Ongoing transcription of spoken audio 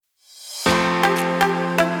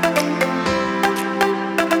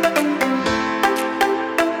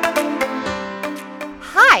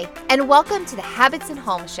and welcome to the Habits and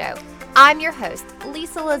Home Show. I'm your host,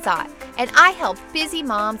 Lisa Lazat, and I help busy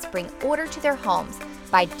moms bring order to their homes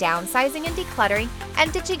by downsizing and decluttering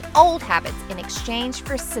and ditching old habits in exchange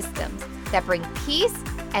for systems that bring peace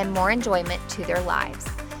and more enjoyment to their lives.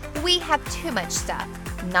 We have too much stuff,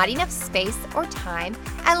 not enough space or time,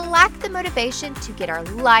 and lack the motivation to get our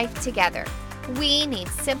life together. We need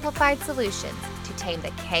simplified solutions to tame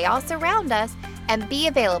the chaos around us and be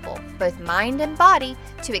available, both mind and body,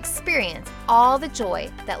 to experience all the joy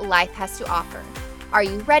that life has to offer. Are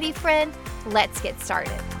you ready, friend? Let's get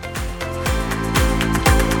started.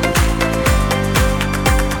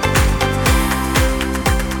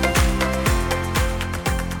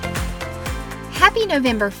 Happy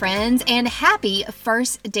November, friends, and happy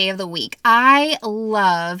first day of the week. I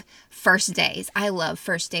love first days. I love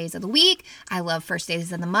first days of the week. I love first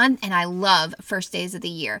days of the month, and I love first days of the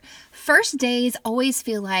year. First days always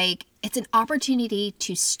feel like it's an opportunity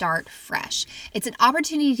to start fresh. It's an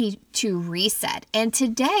opportunity to reset. And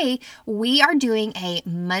today we are doing a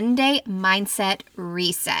Monday mindset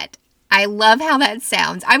reset. I love how that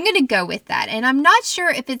sounds. I'm going to go with that. And I'm not sure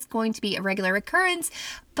if it's going to be a regular occurrence,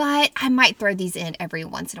 but I might throw these in every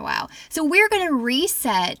once in a while. So we're going to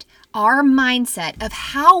reset our mindset of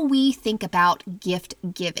how we think about gift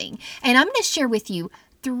giving. And I'm going to share with you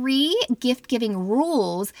 3 gift giving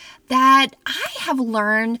rules that I have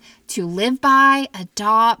learned to live by,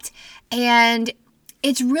 adopt, and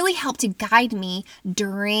it's really helped to guide me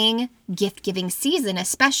during gift giving season,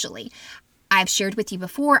 especially. I've shared with you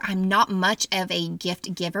before, I'm not much of a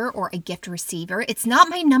gift giver or a gift receiver. It's not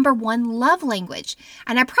my number one love language.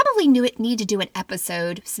 And I probably need to do an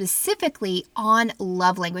episode specifically on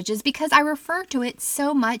love languages because I refer to it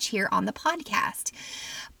so much here on the podcast.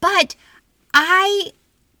 But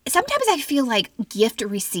sometimes I feel like gift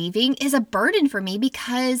receiving is a burden for me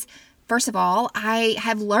because first of all, I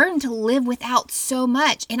have learned to live without so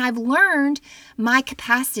much, and I've learned my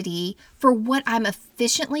capacity for what I'm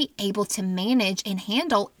efficiently able to manage and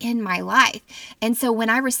handle in my life. And so when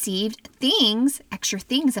I received extra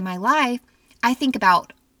things in my life, I think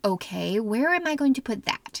about, okay, where am I going to put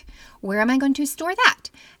that? Where am I going to store that?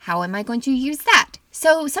 How am I going to use that?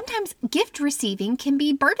 So sometimes gift receiving can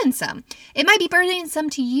be burdensome. It might be burdensome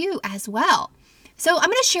to you as well. So I'm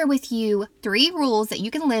going to share with you 3 rules that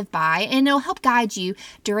you can live by, and it'll help guide you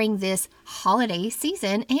during this holiday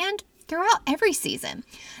season and throughout every season.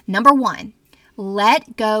 Number 1,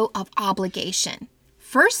 let go of obligation.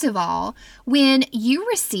 First of all, when you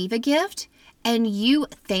receive a gift and you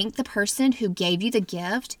thank the person who gave you the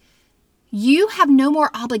gift, you have no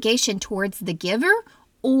more obligation towards the giver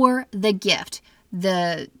or the gift.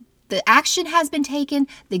 The action has been taken,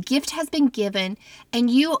 the gift has been given, and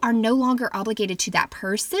you are no longer obligated to that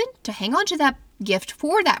person to hang on to that gift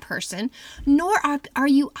for that person, nor are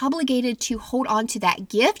you obligated to hold on to that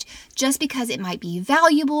gift just because it might be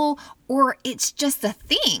valuable or it's just a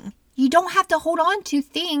thing. You don't have to hold on to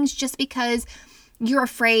things just because you're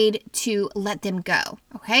afraid to let them go,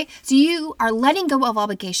 okay? So you are letting go of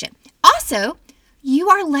obligation. Also, you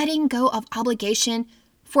are letting go of obligation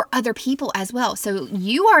for other people as well. So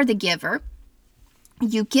you are the giver.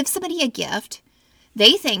 You give somebody a gift.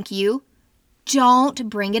 They thank you. Don't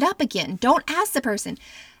bring it up again. Don't ask the person,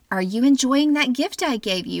 are you enjoying that gift I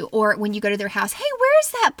gave you? Or when you go to their house, hey,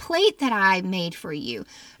 where's that plate that I made for you?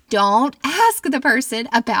 Don't ask the person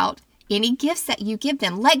about any gifts that you give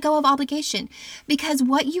them. Let go of obligation, because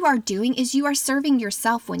what you are doing is you are serving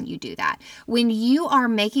yourself when you do that. When you are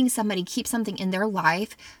making somebody keep something in their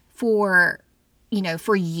life for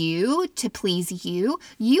you, to please you,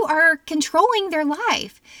 you are controlling their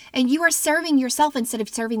life and you are serving yourself instead of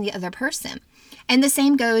serving the other person. And the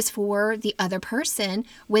same goes for the other person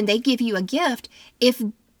when they give you a gift. If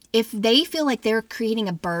they feel like they're creating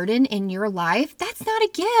a burden in your life, that's not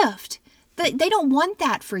a gift. They don't want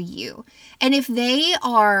that for you. And if they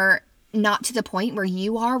are not to the point where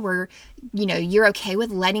you are, where, you're okay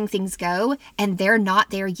with letting things go and they're not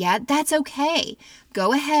there yet, that's okay.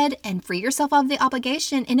 Go ahead and free yourself of the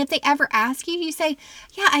obligation. And if they ever ask you, you say,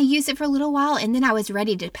 yeah, I used it for a little while and then I was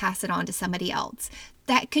ready to pass it on to somebody else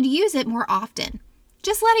that could use it more often.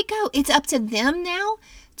 Just let it go. It's up to them now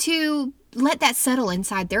to let that settle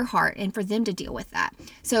inside their heart and for them to deal with that.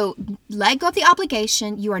 So let go of the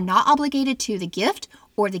obligation. You are not obligated to the gift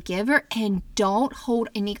or the giver, and don't hold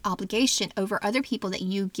any obligation over other people that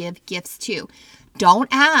you give gifts to. Don't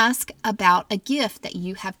ask about a gift that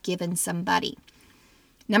you have given somebody.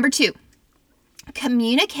 Number 2,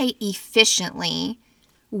 communicate efficiently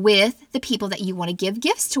with the people that you want to give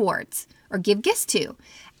gifts towards or give gifts to.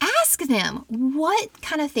 Ask them what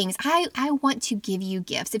kind of things. I want to give you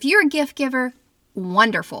gifts. If you're a gift giver,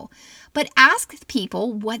 wonderful. But ask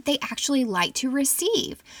people what they actually like to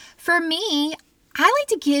receive. For me, I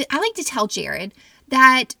like to tell Jared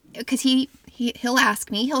that, because he'll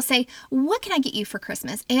ask me, he'll say, "What can I get you for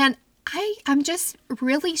Christmas?" And I'm just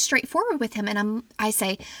really straightforward with him, and I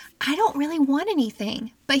say, "I don't really want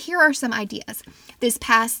anything, but here are some ideas." This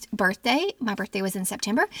past birthday, my birthday was in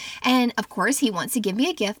September, and of course he wants to give me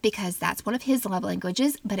a gift because that's one of his love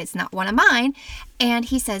languages, but it's not one of mine. And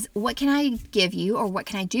he says, "What can I give you, or what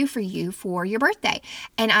can I do for you for your birthday?"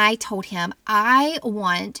 And I told him, I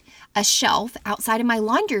want a shelf outside of my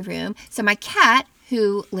laundry room so my cat,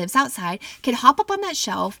 who lives outside, can hop up on that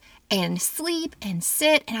shelf and sleep and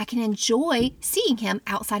sit, and I can enjoy seeing him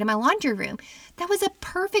outside of my laundry room. That was a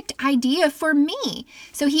perfect idea for me.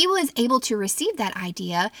 So he was able to receive that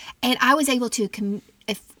idea, and I was able to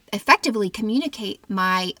effectively communicate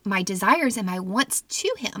my desires and my wants to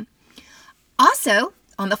him. Also,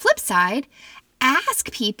 on the flip side, ask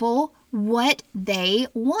people what they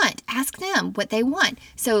want. Ask them what they want.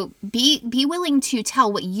 So be willing to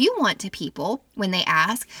tell what you want to people when they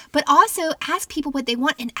ask, but also ask people what they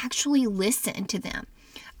want and actually listen to them.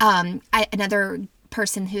 Another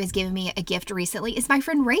person who has given me a gift recently is my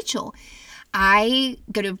friend Rachel. I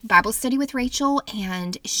go to Bible study with Rachel,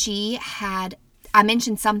 and I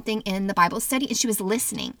mentioned something in the Bible study, and she was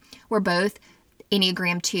listening. We're both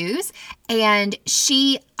Enneagram 2s, and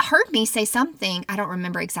she heard me say something. I don't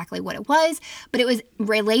remember exactly what it was, but it was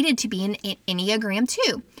related to being an Enneagram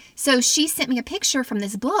 2. So she sent me a picture from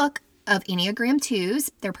this book of Enneagram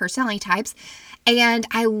 2s, their personality types, and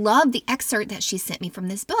I love the excerpt that she sent me from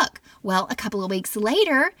this book. Well, a couple of weeks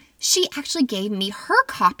later, she actually gave me her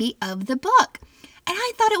copy of the book. And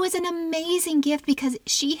I thought it was an amazing gift because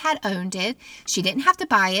she had owned it. She didn't have to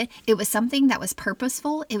buy it. It was something that was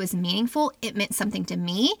purposeful. It was meaningful. It meant something to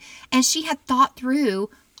me. And she had thought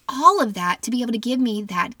through all of that to be able to give me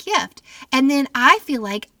that gift. And then I feel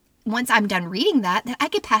like once I'm done reading that I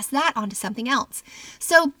could pass that on to something else.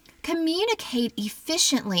 So communicate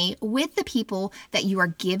efficiently with the people that you are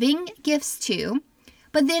giving gifts to,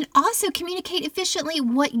 but then also communicate efficiently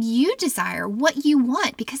what you desire, what you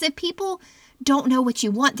want. Because if people don't know what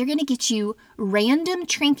you want, they're going to get you random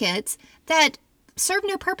trinkets that serve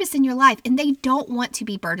no purpose in your life, and they don't want to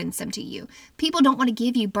be burdensome to you. People don't want to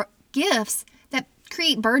give you gifts that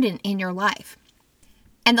create burden in your life.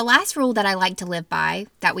 And the last rule that I like to live by,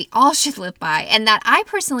 that we all should live by, and that I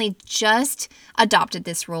personally just adopted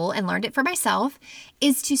this rule and learned it for myself,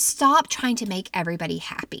 is to stop trying to make everybody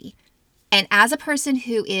happy. And as a person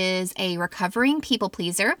who is a recovering people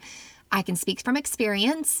pleaser, I can speak from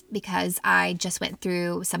experience because I just went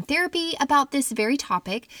through some therapy about this very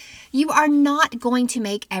topic. You are not going to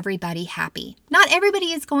make everybody happy. Not everybody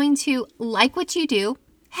is going to like what you do.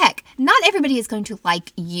 Heck, not everybody is going to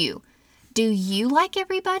like you. Do you like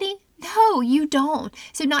everybody? No, you don't.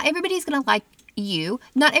 So not everybody's going to like you.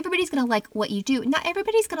 Not everybody's going to like what you do. Not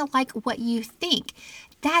everybody's going to like what you think.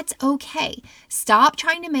 That's okay. Stop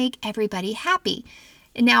trying to make everybody happy.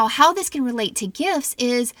 Now, how this can relate to gifts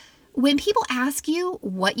is when people ask you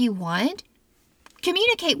what you want,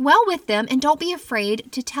 communicate well with them and don't be afraid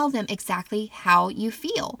to tell them exactly how you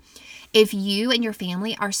feel. If you and your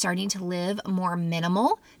family are starting to live more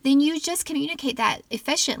minimal, then you just communicate that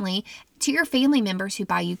efficiently to your family members who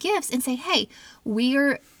buy you gifts and say, "Hey,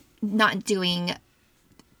 we're not doing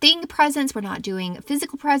thing presents. We're not doing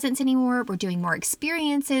physical presents anymore. We're doing more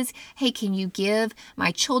experiences. Hey, can you give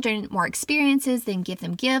my children more experiences than give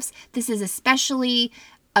them gifts?" This is especially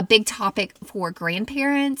a big topic for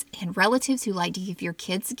grandparents and relatives who like to give your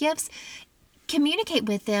kids gifts. Communicate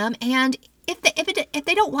with them, and if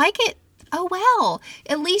they don't like it, oh well,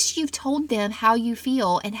 at least you've told them how you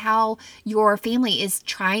feel and how your family is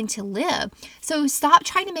trying to live. So stop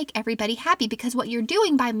trying to make everybody happy, because what you're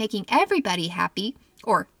doing by making everybody happy,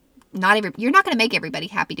 or you're not going to make everybody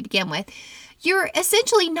happy to begin with. You're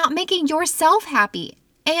essentially not making yourself happy.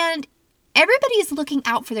 And everybody is looking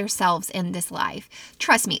out for themselves in this life.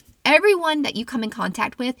 Trust me, everyone that you come in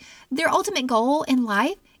contact with, their ultimate goal in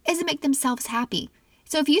life is to make themselves happy.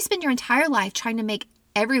 So if you spend your entire life trying to make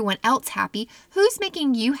everyone else happy, who's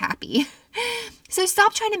making you happy? So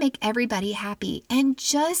stop trying to make everybody happy and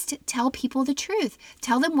just tell people the truth.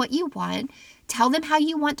 Tell them what you want. Tell them how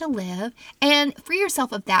you want to live, and free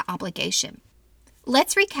yourself of that obligation.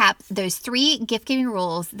 Let's recap those 3 gift-giving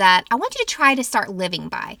rules that I want you to try to start living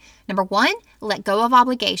by. Number 1, let go of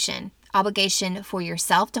obligation. Obligation for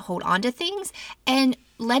yourself to hold on to things, and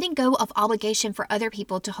letting go of obligation for other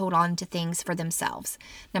people to hold on to things for themselves.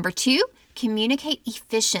 Number 2, communicate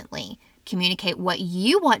efficiently. Communicate what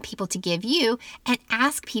you want people to give you and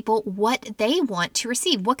ask people what they want to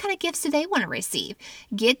receive. What kind of gifts do they want to receive?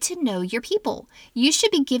 Get to know your people. You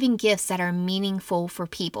should be giving gifts that are meaningful for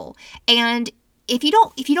people. And if you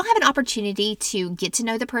don't have an opportunity to get to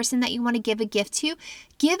know the person that you want to give a gift to,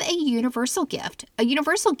 give a universal gift. A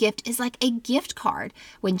universal gift is like a gift card.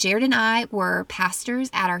 When Jared and I were pastors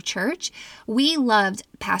at our church, we loved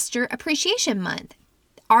Pastor Appreciation Month.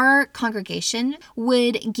 Our congregation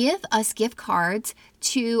would give us gift cards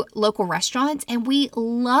to local restaurants, and we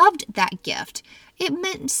loved that gift. It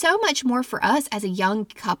meant so much more for us as a young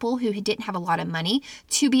couple who didn't have a lot of money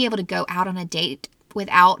to be able to go out on a date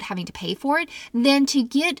without having to pay for it than to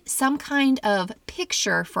get some kind of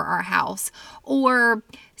picture for our house or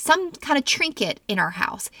some kind of trinket in our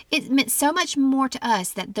house. It meant so much more to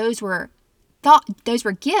us that those were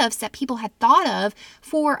gifts that people had thought of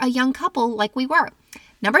for a young couple like we were.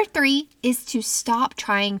 Number 3 is to stop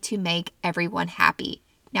trying to make everyone happy.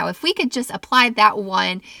 Now, if we could just apply that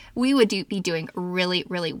one, we would be doing really,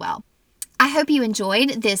 really well. I hope you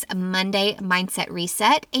enjoyed this Monday Mindset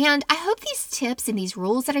Reset, and I hope these tips and these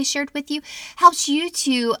rules that I shared with you helps you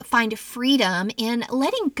to find freedom in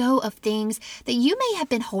letting go of things that you may have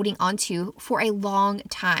been holding on to for a long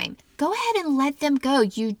time. Go ahead and let them go.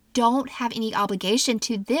 You don't have any obligation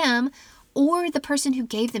to them or the person who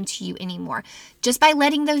gave them to you anymore. Just by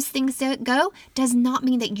letting those things go does not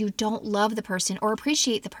mean that you don't love the person or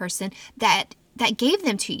appreciate the person that gave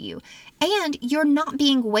them to you. And you're not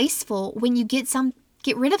being wasteful when you get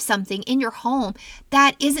rid of something in your home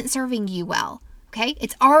that isn't serving you well. Okay?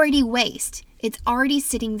 It's already waste. It's already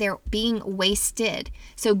sitting there being wasted.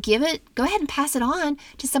 So go ahead and pass it on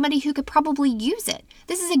to somebody who could probably use it.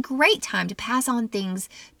 This is a great time to pass on things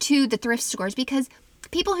to the thrift stores because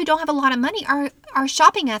people who don't have a lot of money are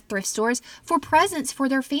shopping at thrift stores for presents for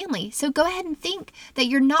their family. So go ahead and think that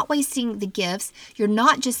you're not wasting the gifts. You're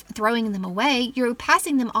not just throwing them away. You're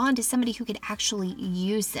passing them on to somebody who could actually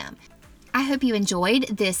use them. I hope you enjoyed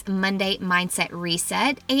this Monday Mindset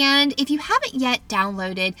Reset. And if you haven't yet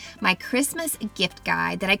downloaded my Christmas gift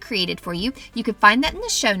guide that I created for you, you can find that in the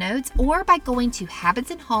show notes or by going to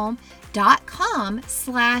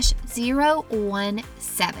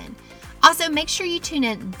habitsandhome.com/017. Also, make sure you tune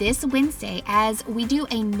in this Wednesday as we do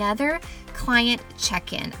another client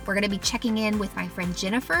check-in. We're going to be checking in with my friend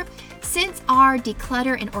Jennifer since our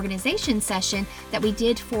declutter and organization session that we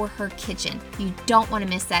did for her kitchen. You don't want to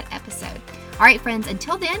miss that episode. All right, friends,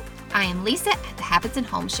 until then, I am Lisa at the Habits and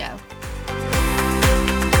Home Show.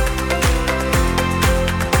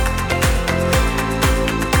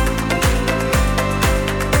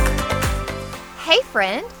 Hey,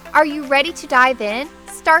 friend, are you ready to dive in?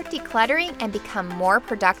 Start decluttering and become more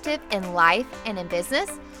productive in life and in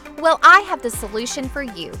business? Well, I have the solution for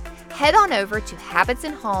you. Head on over to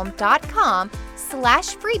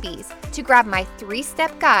habitsandhome.com/freebies to grab my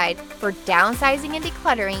 3-step guide for downsizing and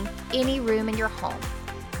decluttering any room in your home.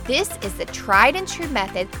 This is the tried and true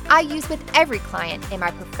method I use with every client in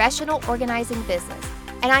my professional organizing business,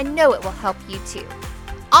 and I know it will help you too.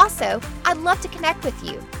 Also, I'd love to connect with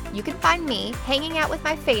you. You can find me hanging out with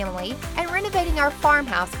my family and renovating our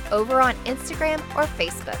farmhouse over on Instagram or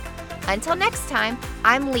Facebook. Until next time,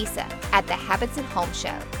 I'm Lisa at the Habits and Home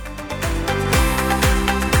Show.